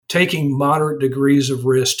taking moderate degrees of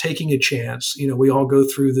risk, taking a chance. We all go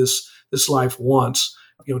through this life once.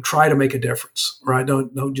 Try to make a difference, right?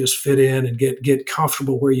 Don't just fit in and get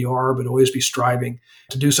comfortable where you are, but always be striving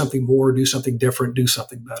to do something more, do something different, do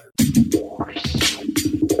something better.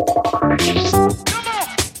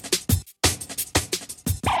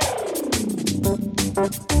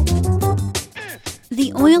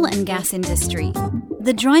 The oil and gas industry,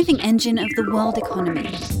 the driving engine of the world economy,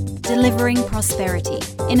 delivering prosperity,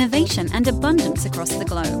 innovation, and abundance across the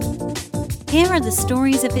globe. Here are the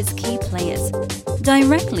stories of its key players,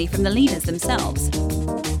 directly from the leaders themselves.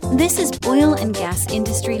 This is Oil and Gas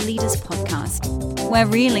Industry Leaders Podcast, where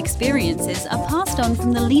real experiences are passed on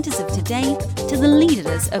from the leaders of today to the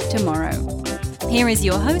leaders of tomorrow. Here is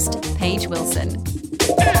your host, Paige Wilson.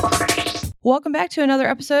 Welcome back to another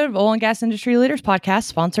episode of Oil and Gas Industry Leaders Podcast,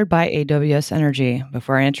 sponsored by AWS Energy.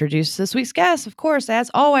 Before I introduce this week's guest, of course, as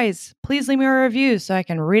always, please leave me a review so I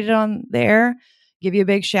can read it on the air, give you a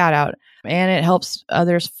big shout out, and it helps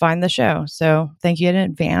others find the show. So thank you in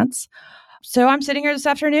advance. So I'm sitting here this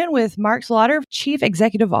afternoon with Mark Slaughter, Chief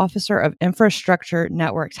Executive Officer of Infrastructure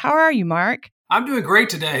Networks. How are you, Mark? I'm doing great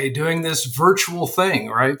today, doing this virtual thing,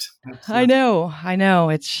 right? I know.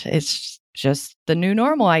 It's just the new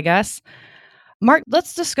normal, I guess. Mark,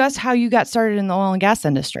 let's discuss how you got started in the oil and gas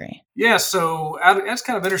industry. Yeah, so that's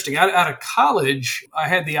kind of interesting. Out of college, I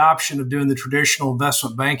had the option of doing the traditional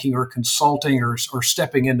investment banking or consulting or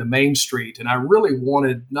stepping into Main Street. And I really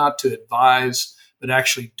wanted not to advise, but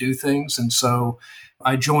actually do things. And so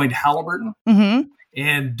I joined Halliburton. Mm-hmm.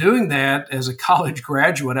 And doing that as a college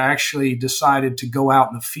graduate, I actually decided to go out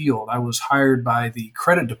in the field. I was hired by the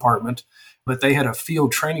credit department, but they had a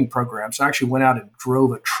field training program. So I actually went out and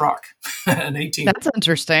drove a truck, an 18. That's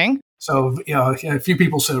interesting. So, a few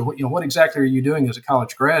people said, what exactly are you doing as a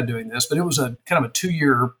college grad doing this? But it was a kind of a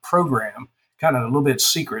 2-year program, kind of a little bit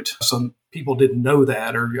secret. Some people didn't know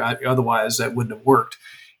that, or otherwise that wouldn't have worked.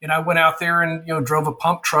 And I went out there and, drove a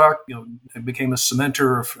pump truck, and became a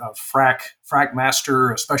cementer, a frac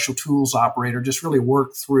master, a special tools operator, just really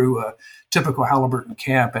worked through a typical Halliburton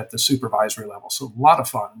camp at the supervisory level. So a lot of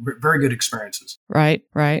fun, very good experiences. Right.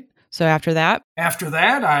 So after that,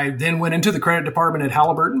 I then went into the credit department at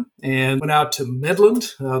Halliburton and went out to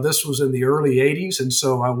Midland. This was in the early 80s. And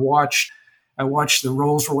so I watched the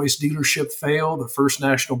Rolls-Royce dealership fail, the First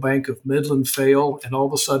National Bank of Midland fail, and all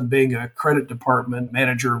of a sudden being a credit department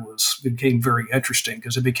manager became very interesting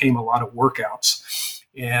because it became a lot of workouts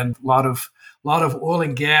and a lot of oil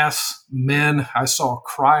and gas men I saw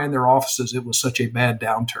cry in their offices. It was such a bad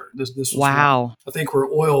downturn. This was wow. I think where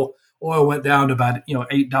oil went down to about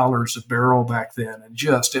 $8 a barrel back then, and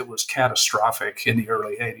it was catastrophic in the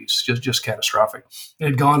early 80s, just catastrophic. It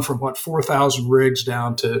had gone from 4,000 rigs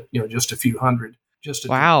down to just a few hundred,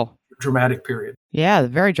 wow. Dramatic period. Yeah,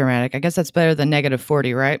 very dramatic. I guess that's better than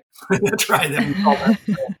 -40, right? That's right. We call that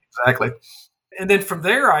exactly. And then from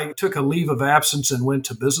there, I took a leave of absence and went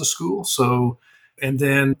to business school. And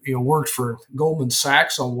then worked for Goldman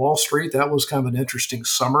Sachs on Wall Street. That was kind of an interesting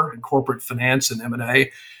summer in corporate finance and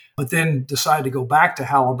M&A. But then decided to go back to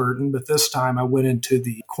Halliburton. But this time I went into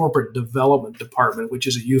the corporate development department, which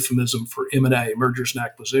is a euphemism for M&A, mergers and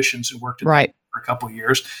acquisitions, and worked in that for a couple of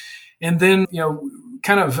years. And then,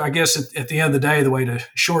 kind of, I guess at the end of the day, the way to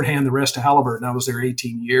shorthand the rest of Halliburton, I was there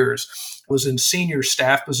 18 years. I was in senior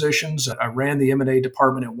staff positions. I ran the M&A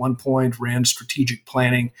department at one point, ran strategic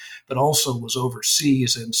planning, but also was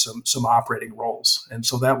overseas in some operating roles. And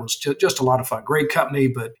so that was just a lot of fun. Great company,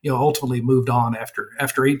 but ultimately moved on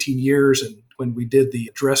after 18 years. And when we did the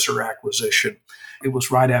Dresser acquisition, it was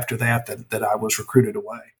right after that I was recruited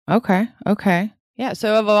away. Okay. Yeah.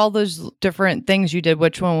 So of all those different things you did,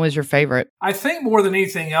 which one was your favorite? I think more than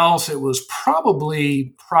anything else, it was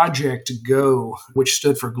probably Project Go, which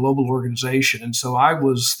stood for Global Organization. And so I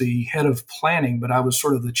was the head of planning, but I was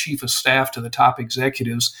sort of the chief of staff to the top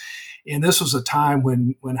executives. And this was a time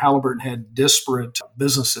when Halliburton had disparate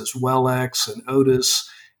businesses, Wellex and Otis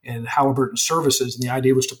and Halliburton Services. And the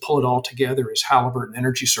idea was to pull it all together as Halliburton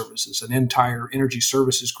Energy Services, an entire energy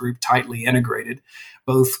services group tightly integrated.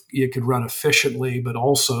 Both you could run efficiently, but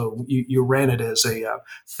also you ran it as a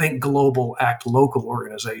think global, act local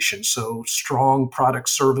organization. So strong product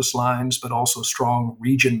service lines, but also strong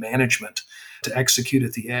region management to execute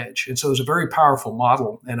at the edge. And so it was a very powerful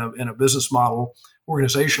model and a business model,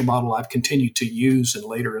 organizational model I've continued to use in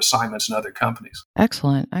later assignments in other companies.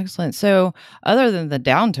 Excellent. So other than the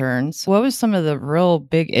downturns, what was some of the real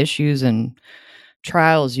big issues and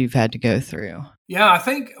trials you've had to go through? Yeah, I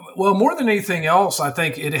think, well, more than anything else, I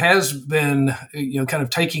think it has been, kind of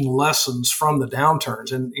taking lessons from the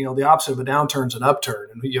downturns, and, the opposite of a downturn is an upturn.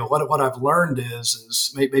 And, what I've learned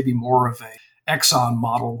is maybe more of a Exxon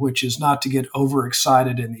model, which is not to get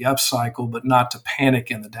overexcited in the upcycle, but not to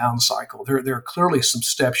panic in the down cycle. There are clearly some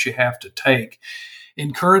steps you have to take.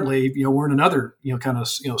 And currently, we're in another, kind of,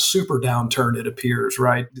 super downturn, it appears,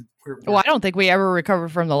 right? Well, I don't think we ever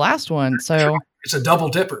recovered from the last one. So it's a double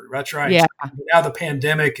dipper. That's right. Yeah. So now the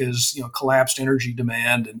pandemic has, collapsed energy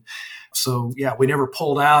demand. And so, yeah, we never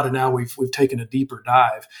pulled out, and now we've taken a deeper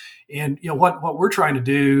dive. And, what we're trying to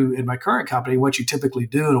do in my current company, what you typically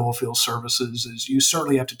do in oilfield services is you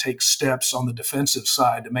certainly have to take steps on the defensive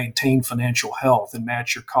side to maintain financial health and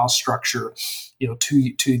match your cost structure,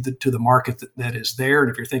 to the market that is there.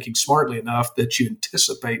 And if you're thinking smartly enough, that you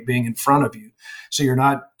anticipate being in front of you. So you're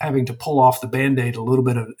not having to pull off the Band-Aid a little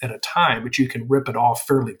bit at a time, but you can rip it off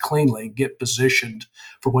fairly cleanly and get positioned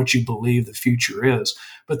for what you believe the future is.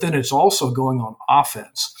 But then it's also going on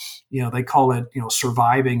offense. They call it,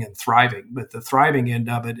 surviving and thriving. But the thriving end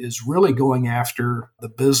of it is really going after the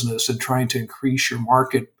business and trying to increase your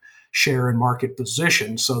market share and market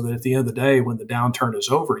position so that at the end of the day, when the downturn is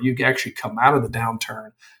over, you actually come out of the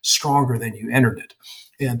downturn stronger than you entered it.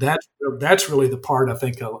 And that's really the part I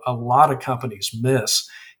think a lot of companies miss,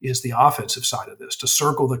 is the offensive side of this, to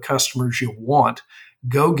circle the customers you want,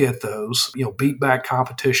 go get those, beat back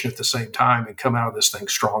competition at the same time, and come out of this thing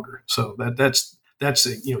stronger. So that's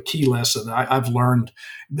a key lesson I've learned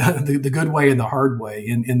the good way and the hard way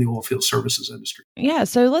in the oilfield services industry. Yeah.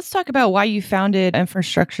 So let's talk about why you founded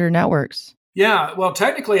Infrastructure Networks. Yeah. Well,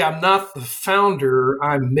 technically, I'm not the founder.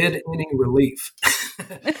 I'm mid-inning relief.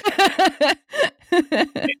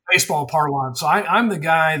 Baseball parlance. So I'm the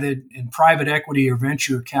guy that in private equity or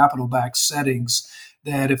venture capital-backed settings,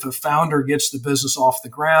 that if a founder gets the business off the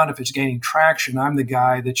ground, if it's gaining traction, I'm the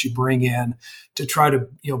guy that you bring in to try to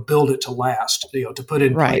build it to last, to put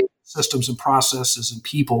in place systems and processes and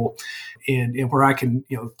people, and where I can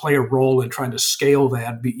play a role in trying to scale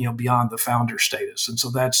that beyond the founder status. And so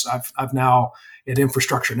that's I've now at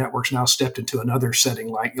Infrastructure Networks now stepped into another setting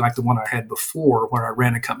like the one I had before, where I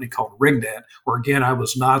ran a company called RigNet, where again I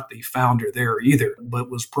was not the founder there either, but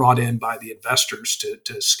was brought in by the investors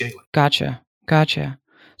to scale it. Gotcha.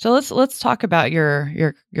 So let's talk about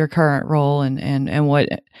your current role and what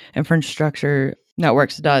Infrastructure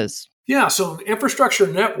Networks does. Yeah, so Infrastructure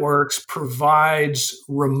Networks provides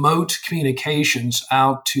remote communications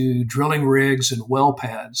out to drilling rigs and well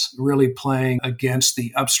pads, really playing against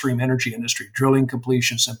the upstream energy industry, drilling,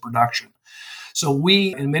 completions, and production. So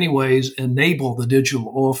we, in many ways, enable the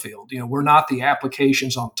digital oil field. We're not the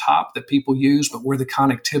applications on top that people use, but we're the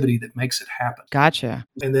connectivity that makes it happen. Gotcha.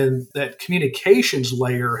 And then that communications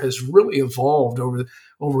layer has really evolved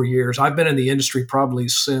over years. I've been in the industry probably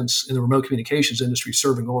since, in the remote communications industry,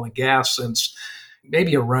 serving oil and gas since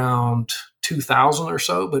maybe around 2000 or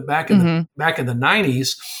so. But back in the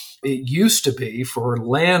 90s, it used to be for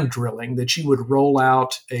land drilling that you would roll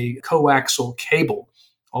out a coaxial cable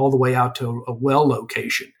all the way out to a well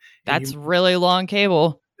location. That's really long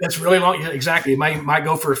cable. That's really long. Yeah, exactly. It might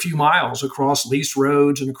go for a few miles across leased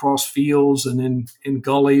roads and across fields and in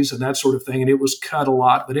gullies and that sort of thing. And it was cut a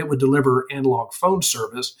lot, but it would deliver analog phone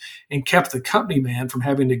service and kept the company man from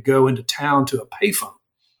having to go into town to a payphone.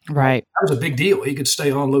 Right. That was a big deal. He could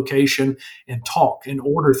stay on location and talk and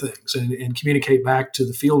order things and communicate back to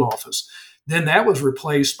the field office. Then that was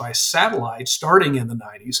replaced by satellite starting in the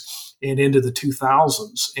 90s and into the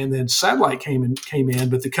 2000s. And then satellite came in,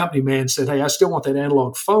 but the company man said, hey, I still want that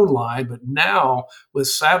analog phone line, but now with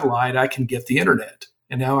satellite, I can get the internet.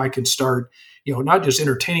 And now I can start, not just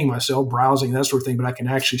entertaining myself, browsing, that sort of thing, but I can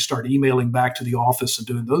actually start emailing back to the office and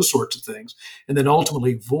doing those sorts of things. And then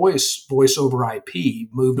ultimately voice over IP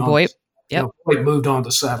moved on. VoIP. It moved on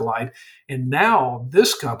to satellite. And now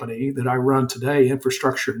this company that I run today,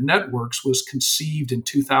 Infrastructure Networks, was conceived in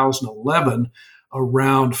 2011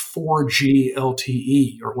 around 4G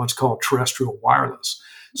LTE, or what's called terrestrial wireless.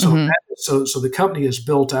 So, so the company has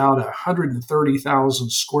built out 130,000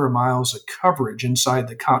 square miles of coverage inside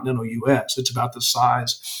the continental U.S. It's about the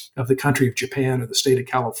size of the country of Japan or the state of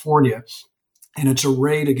California. And it's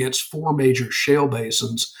arrayed against 4 major shale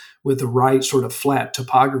basins with the right sort of flat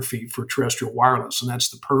topography for terrestrial wireless. And that's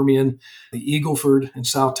the Permian, the Eagle Ford in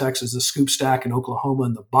South Texas, the Scoop Stack in Oklahoma,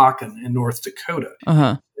 and the Bakken in North Dakota.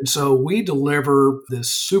 And so we deliver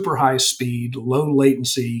this super high speed, low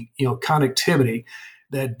latency, connectivity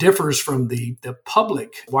that differs from the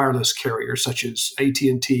public wireless carriers such as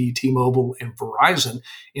AT&T, T-Mobile, and Verizon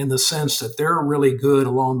in the sense that they're really good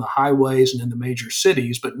along the highways and in the major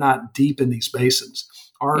cities, but not deep in these basins.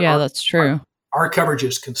 That's true. Our coverage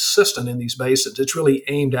is consistent in these basins. It's really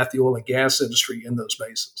aimed at the oil and gas industry in those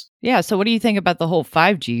basins. Yeah. So what do you think about the whole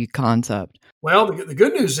 5G concept? Well, the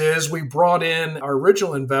good news is we brought in our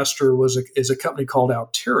original investor is a company called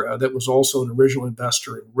Altera that was also an original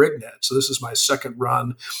investor in RigNet. So this is my second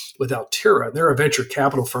run with Altera. They're a venture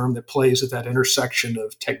capital firm that plays at that intersection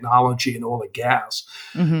of technology and oil and gas.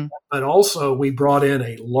 Mm-hmm. But also we brought in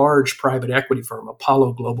a large private equity firm,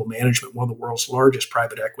 Apollo Global Management, one of the world's largest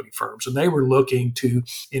private equity firms. And they were looking to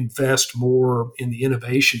invest more in the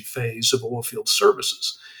innovation phase of oil field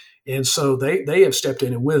services. And so they have stepped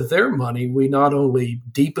in, and with their money, we not only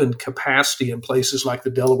deepened capacity in places like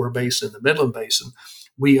the Delaware Basin and the Midland Basin,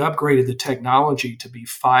 we upgraded the technology to be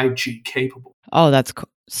 5G capable. Oh, that's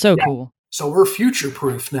cool. So we're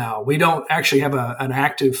future-proof now. We don't actually have an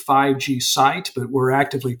active 5G site, but we're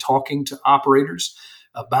actively talking to operators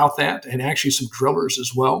about that, and actually some drillers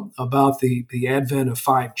as well, about the advent of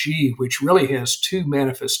 5G, which really has two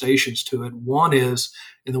manifestations to it. One is,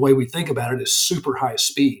 in the way we think about it, is super high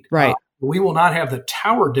speed. Right. We will not have the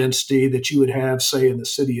tower density that you would have, say, in the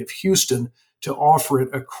city of Houston to offer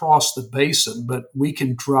it across the basin, but we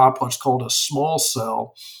can drop what's called a small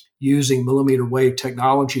cell using millimeter wave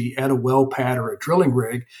technology at a well pad or a drilling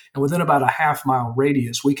rig. And within about a half-mile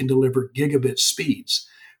radius, we can deliver gigabit speeds,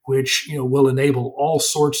 which will enable all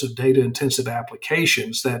sorts of data-intensive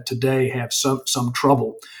applications that today have some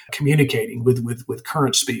trouble communicating with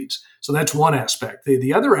current speeds. So that's one aspect.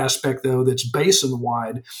 The other aspect, though, that's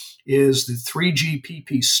basin-wide is the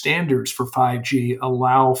 3GPP standards for 5G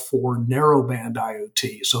allow for narrowband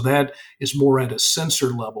IoT. So that is more at a sensor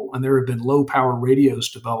level. And there have been low-power radios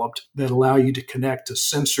developed that allow you to connect to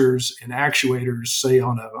sensors and actuators, say,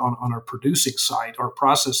 on a producing site or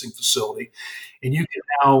processing facility. And you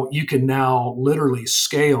can now literally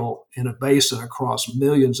scale in a basin across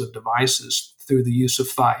millions of devices through the use of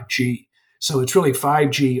 5G. So it's really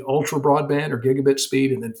 5G ultra broadband or gigabit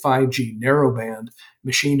speed, and then 5G narrowband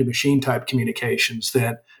machine-to-machine type communications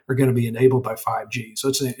that are going to be enabled by 5G. So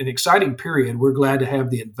it's an exciting period. We're glad to have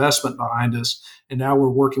the investment behind us, and now we're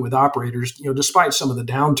working with operators, despite some of the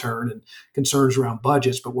downturn and concerns around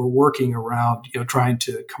budgets, but we're working around, trying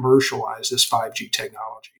to commercialize this 5G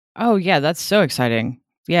technology. Oh, yeah, that's so exciting.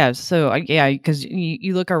 Yeah. So, because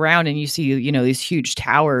you look around and you see, these huge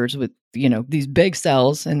towers with, these big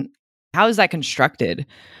cells. And how is that constructed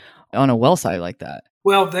on a well site like that?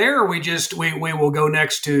 Well, there we will go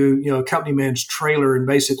next to, a company man's trailer and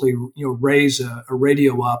basically, raise a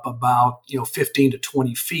radio up about, 15 to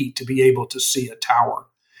 20 feet to be able to see a tower.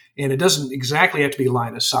 And it doesn't exactly have to be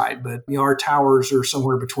line of sight, but our towers are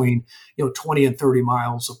somewhere between 20 and 30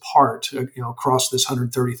 miles apart, across this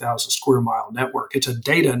 130,000 square mile network. It's a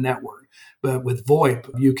data network, but with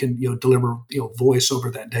VoIP, you can deliver voice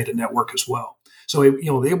over that data network as well. So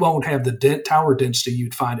it won't have the tower density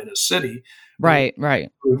you'd find in a city. Right.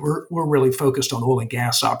 We're really focused on oil and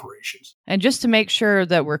gas operations. And just to make sure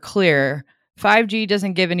that we're clear, 5G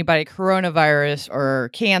doesn't give anybody coronavirus or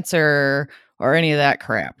cancer or any of that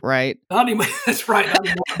crap, right? Not anymore. That's right. Not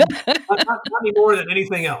any more than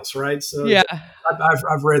anything else, right? So yeah,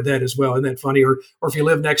 I've read that as well. Isn't that funny? Or if you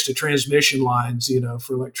live next to transmission lines,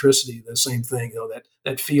 for electricity, the same thing.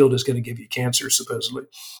 That field is going to give you cancer, supposedly.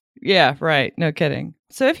 Yeah, right. No kidding.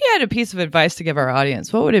 So if you had a piece of advice to give our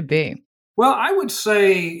audience, what would it be? Well, I would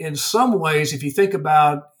say in some ways, if you think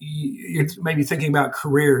about, you're maybe thinking about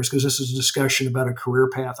careers, because this is a discussion about a career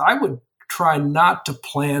path, I would try not to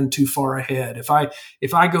plan too far ahead. If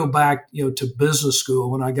I go back, to business school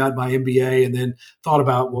when I got my MBA and then thought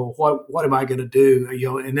about, well, what am I going to do?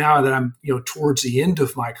 And now that I'm, towards the end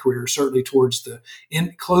of my career, certainly towards the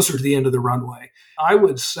end, closer to the end of the runway, I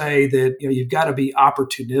would say that, you've got to be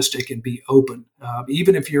opportunistic and be open.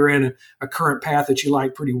 Even if you're in a current path that you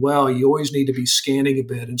like pretty well, you always need to be scanning a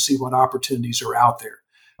bit and see what opportunities are out there.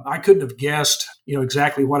 I couldn't have guessed,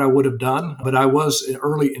 exactly what I would have done, but I was in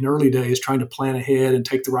early days trying to plan ahead and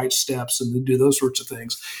take the right steps and do those sorts of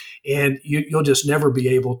things. And you'll just never be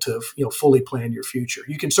able to, fully plan your future.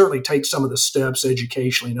 You can certainly take some of the steps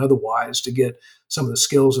educationally and otherwise to get some of the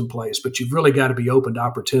skills in place, but you've really got to be open to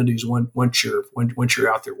opportunities once you're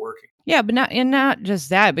out there working. Yeah, but not just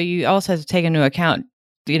that, but you also have to take into account,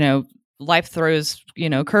 life throws,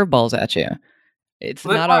 curveballs at you. It's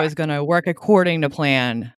not always going to work according to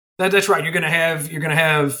plan. That's right. You're going to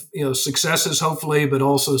have successes hopefully, but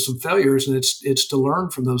also some failures, and it's to learn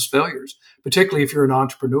from those failures. Particularly if you're an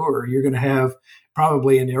entrepreneur, you're going to have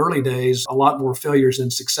probably in the early days a lot more failures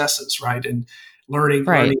than successes, right? And learning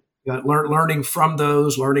from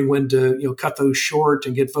those, learning when to cut those short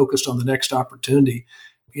and get focused on the next opportunity.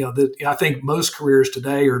 I think most careers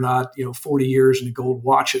today are not 40 years and a gold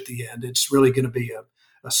watch at the end. It's really going to be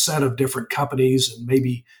a set of different companies and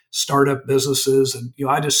maybe startup businesses. And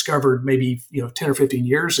I discovered maybe 10 or 15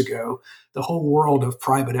 years ago the whole world of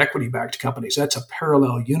private equity backed companies. That's a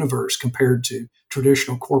parallel universe compared to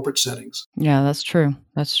traditional corporate settings. Yeah, that's true.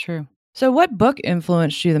 That's true. So what book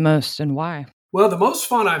influenced you the most and why? Well, the most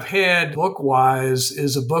fun I've had book-wise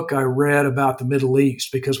is a book I read about the Middle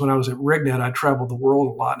East, because when I was at RigNet, I traveled the world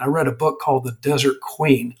a lot. And I read a book called The Desert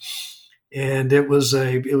Queen. And it was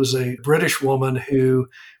a British woman who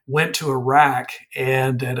went to Iraq,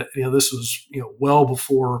 and this was well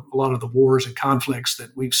before a lot of the wars and conflicts that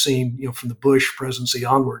we've seen from the Bush presidency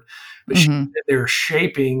onward. But they're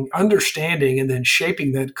understanding, and then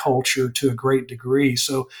shaping that culture to a great degree.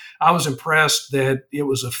 So I was impressed that it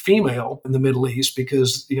was a female in the Middle East,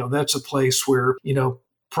 because that's a place where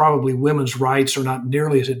probably women's rights are not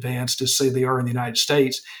nearly as advanced as say they are in the United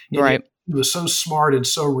States. Right. She was so smart and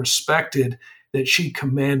so respected that she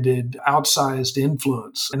commanded outsized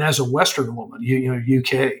influence. And as a Western woman,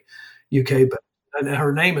 UK, but and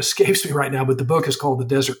her name escapes me right now, but the book is called The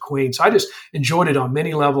Desert Queen. So I just enjoyed it on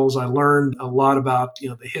many levels. I learned a lot about,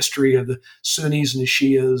 the history of the Sunnis and the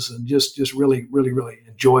Shias, and just really, really, really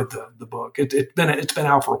enjoyed the book. It's been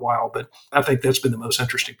out for a while, but I think that's been the most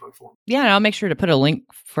interesting book for me. Yeah, and I'll make sure to put a link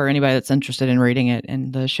for anybody that's interested in reading it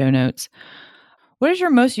in the show notes. What is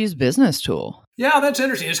your most used business tool? Yeah, that's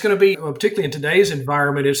interesting. It's going to be, particularly in today's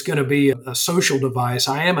environment, it's going to be a social device.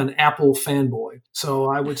 I am an Apple fanboy,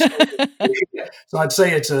 so I would say, I'd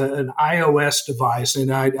say it's an iOS device,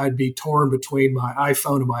 and I'd be torn between my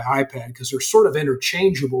iPhone and my iPad, because they're sort of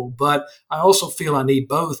interchangeable. But I also feel I need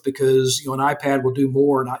both, because an iPad will do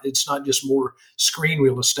more, and it's not just more screen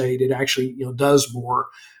real estate. It actually does more,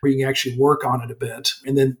 where you can actually work on it a bit.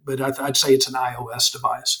 And then, but I'd say it's an iOS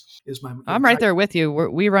device. I'm right there with you.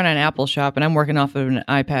 We run an Apple shop, and I'm working off of an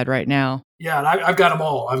iPad right now. Yeah, and I've got them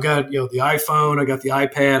all. I've got the iPhone, I got the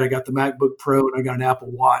iPad, I got the MacBook Pro, and I got an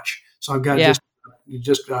Apple Watch. So I've got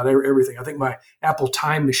just about everything. I think my Apple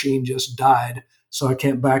Time machine just died, so I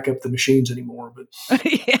can't back up the machines anymore. But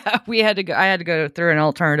yeah, I had to go through an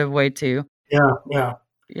alternative way too. Yeah.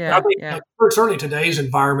 I think certainly today's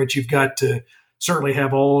environment, you've got to certainly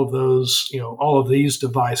have all of those, all of these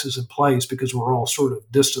devices in place, because we're all sort of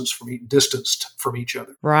distanced from each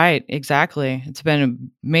other. Right, exactly. It's been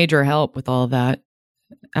a major help with all of that.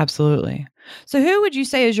 Absolutely. So who would you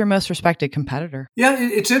say is your most respected competitor? Yeah,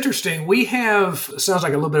 it's interesting. We have, sounds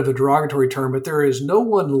like a little bit of a derogatory term, but there is no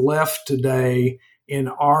one left today in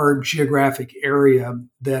our geographic area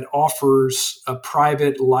that offers a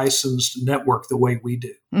private licensed network the way we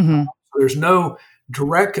do. Mm-hmm. There's no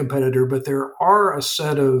direct competitor, but there are a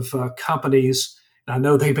set of companies, and I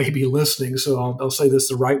know they may be listening, so I'll say this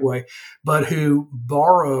the right way, but who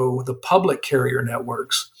borrow the public carrier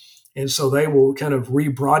networks. And so they will kind of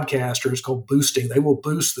rebroadcast, or it's called boosting. They will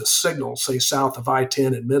boost the signal, say south of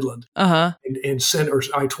I-10 in Midland, and send, or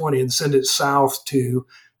I-20, and send it south to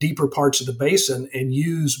deeper parts of the basin, and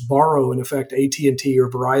borrow, in effect, AT&T or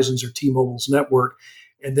Verizon's or T-Mobile's network,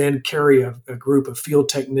 and then carry a group of field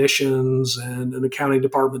technicians and an accounting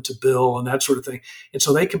department to bill and that sort of thing. And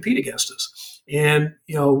so they compete against us. And,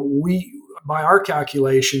 by our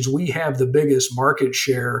calculations, we have the biggest market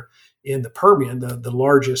share in the Permian, the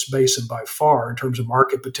largest basin by far in terms of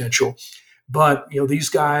market potential. But, these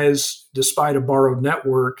guys, despite a borrowed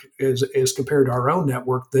network as compared to our own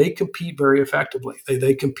network, they compete very effectively.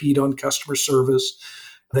 They compete on customer service.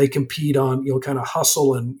 They compete on, kind of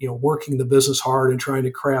hustle and, working the business hard and trying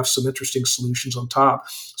to craft some interesting solutions on top.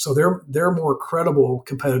 So they're more credible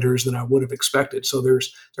competitors than I would have expected. So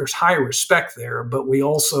there's high respect there, but we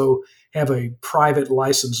also have a private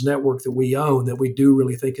licensed network that we own that we do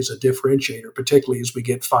really think is a differentiator, particularly as we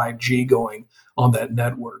get 5G going on that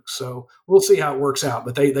network. So we'll see how it works out,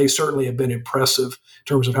 but they certainly have been impressive in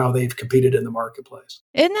terms of how they've competed in the marketplace.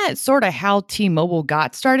 Isn't that sort of how T-Mobile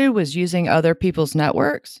got started, was using other people's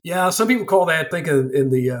networks? Yeah, some people call that, I think in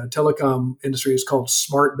the telecom industry, it's called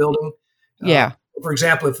smart building. Yeah. For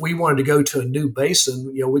example, if we wanted to go to a new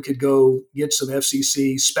basin, we could go get some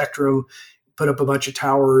FCC spectrum, put up a bunch of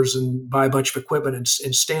towers and buy a bunch of equipment and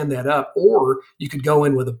stand that up. Or you could go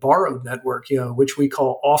in with a borrowed network, which we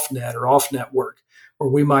call off-net or off-network, where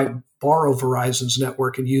we might borrow Verizon's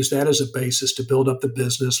network and use that as a basis to build up the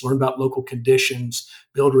business, learn about local conditions,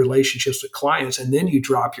 build relationships with clients, and then you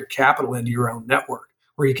drop your capital into your own network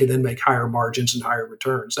where you can then make higher margins and higher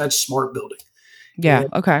returns. That's smart building. Yeah.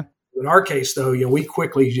 And Okay. in our case, though, we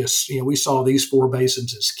quickly we saw these 4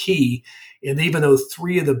 basins as key. And even though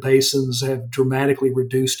 3 of the basins have dramatically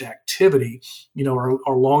reduced activity,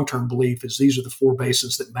 our long-term belief is these are the 4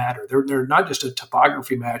 basins that matter. They're not just a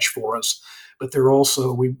topography match for us, but they're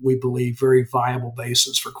also, we believe, very viable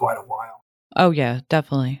basins for quite a while. Oh, yeah,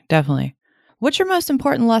 definitely. Definitely. What's your most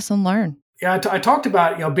important lesson learned? Yeah, I talked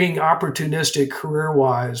about being opportunistic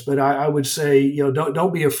career-wise, but I would say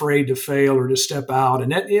don't be afraid to fail or to step out,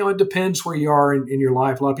 and that it depends where you are in your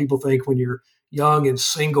life. A lot of people think when you're young and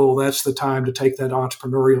single, that's the time to take that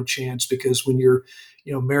entrepreneurial chance, because when you're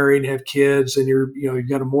married and have kids and you've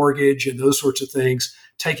got a mortgage and those sorts of things,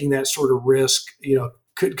 taking that sort of risk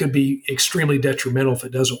could be extremely detrimental if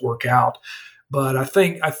it doesn't work out. But I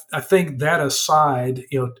think that aside,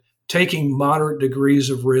 taking moderate degrees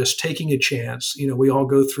of risk, taking a chance. We all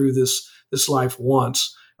go through this life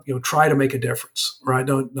once. Try to make a difference, right?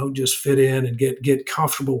 Don't just fit in and get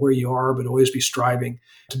comfortable where you are, but always be striving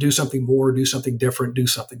to do something more, do something different, do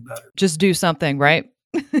something better. Just do something, right?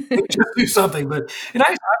 Just do something. But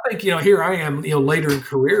I think here I am, later in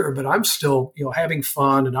career, but I'm still having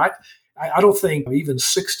fun, and I don't think even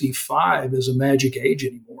 65 is a magic age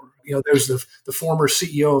anymore. There's the former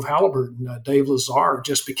CEO of Halliburton, Dave Lazar,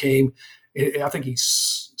 just became, I think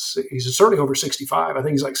he's certainly over 65. I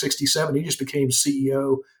think he's like 67. He just became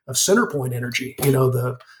CEO of CenterPoint Energy,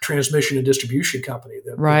 the transmission and distribution company,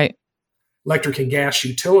 right, electric and gas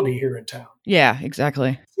utility here in town. Yeah,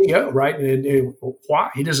 exactly. CEO, right? And why?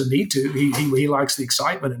 He doesn't need to. He likes the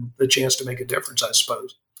excitement and the chance to make a difference, I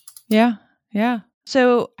suppose. Yeah, yeah.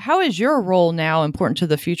 So how is your role now important to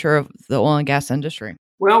the future of the oil and gas industry?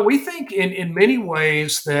 Well, we think in many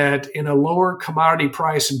ways that in a lower commodity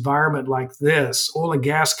price environment like this, oil and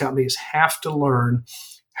gas companies have to learn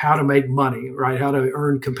how to make money, right? How to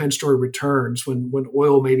earn compensatory returns when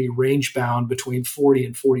oil may be range bound between $40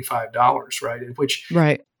 and $45, right? Which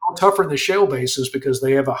right. Tougher in the shale basins because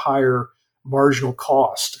they have a higher marginal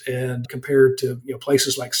cost, and compared to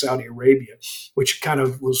places like Saudi Arabia, which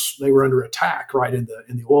they were under attack right in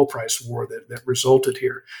the oil price war that resulted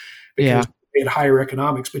here because they had higher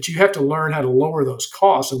economics. But you have to learn how to lower those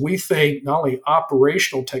costs, and we think not only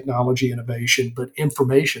operational technology innovation but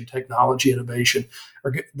information technology innovation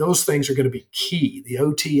those things are going to be key. The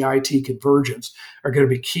OT-IT convergence are going to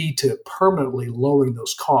be key to permanently lowering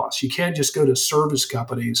those costs. You can't just go to service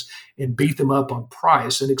companies and beat them up on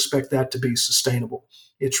price and expect that to be sustainable.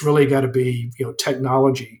 It's really got to be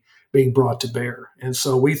technology being brought to bear. And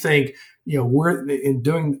so we think we're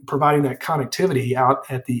providing that connectivity out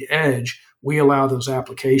at the edge. We allow those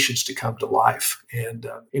applications to come to life and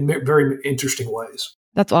in very interesting ways.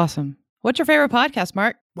 That's awesome. What's your favorite podcast,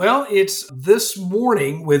 Mark? Well, it's This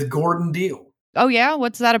Morning with Gordon Deal. Oh, yeah?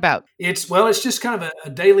 What's that about? It's just kind of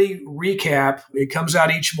a daily recap. It comes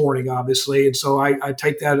out each morning, obviously. And so I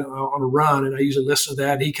take that on a run, and I usually listen to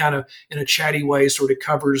that. And he kind of, in a chatty way, sort of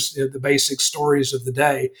covers the basic stories of the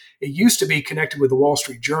day. It used to be connected with the Wall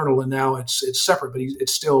Street Journal, and now it's separate, but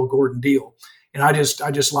it's still Gordon Deal. And I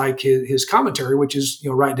just like his commentary, which is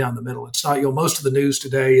right down the middle. It's not most of the news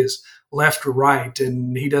today is left or right,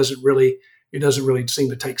 and he doesn't really seem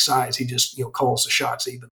to take sides. He just calls the shots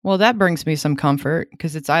even. Well, that brings me some comfort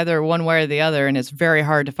because it's either one way or the other, and it's very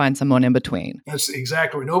hard to find someone in between. That's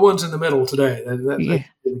exactly. No one's in the middle today. That's the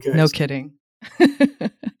case. No kidding.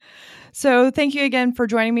 So thank you again for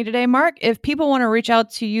joining me today, Mark. If people want to reach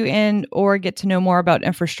out to you or get to know more about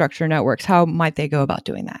infrastructure networks, how might they go about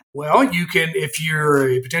doing that? Well, you can, if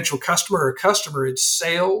you're a potential customer, it's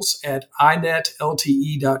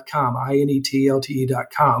sales@inetlte.com,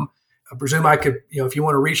 INETLTE.com. I presume I could, if you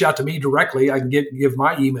want to reach out to me directly, I can give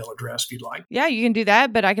my email address if you'd like. Yeah, you can do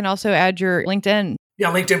that, but I can also add your LinkedIn.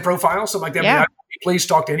 Yeah, LinkedIn profile, something like that. Yeah. Please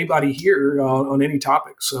talk to anybody here on any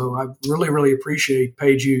topic. So I really, really appreciate,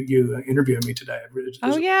 Paige, you interviewing me today.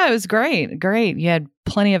 It was great. Great. You had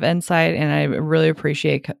plenty of insight, and I really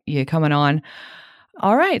appreciate you coming on.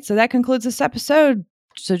 All right. So that concludes this episode.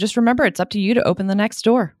 So just remember, it's up to you to open the next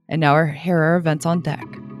door. And now here are events on deck.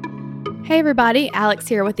 Hey everybody, Alex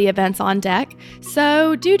here with the Events on Deck.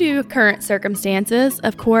 So due to current circumstances,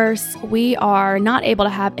 of course, we are not able to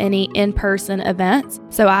have any in-person events.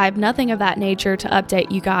 So I have nothing of that nature to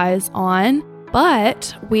update you guys on,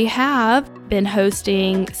 but we have been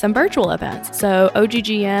hosting some virtual events. So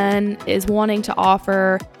OGGN is wanting to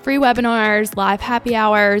offer free webinars, live happy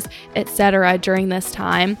hours, etc. during this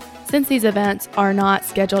time. Since these events are not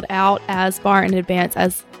scheduled out as far in advance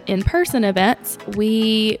as in-person events,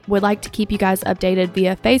 we would like to keep you guys updated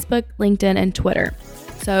via Facebook, LinkedIn, and Twitter.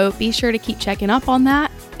 So be sure to keep checking up on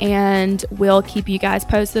that, and we'll keep you guys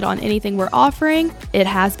posted on anything we're offering. It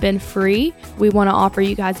has been free. We want to offer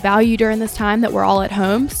you guys value during this time that we're all at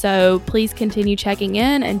home, so please continue checking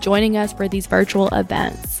in and joining us for these virtual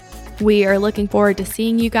events. We are looking forward to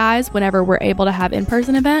seeing you guys whenever we're able to have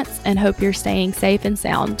in-person events, and hope you're staying safe and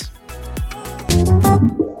sound.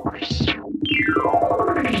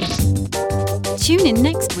 Tune in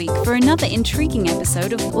next week for another intriguing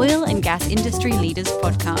episode of Oil and Gas Industry Leaders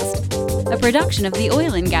Podcast, a production of the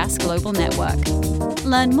Oil and Gas Global Network.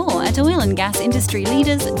 Learn more at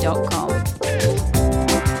oilandgasindustryleaders.com.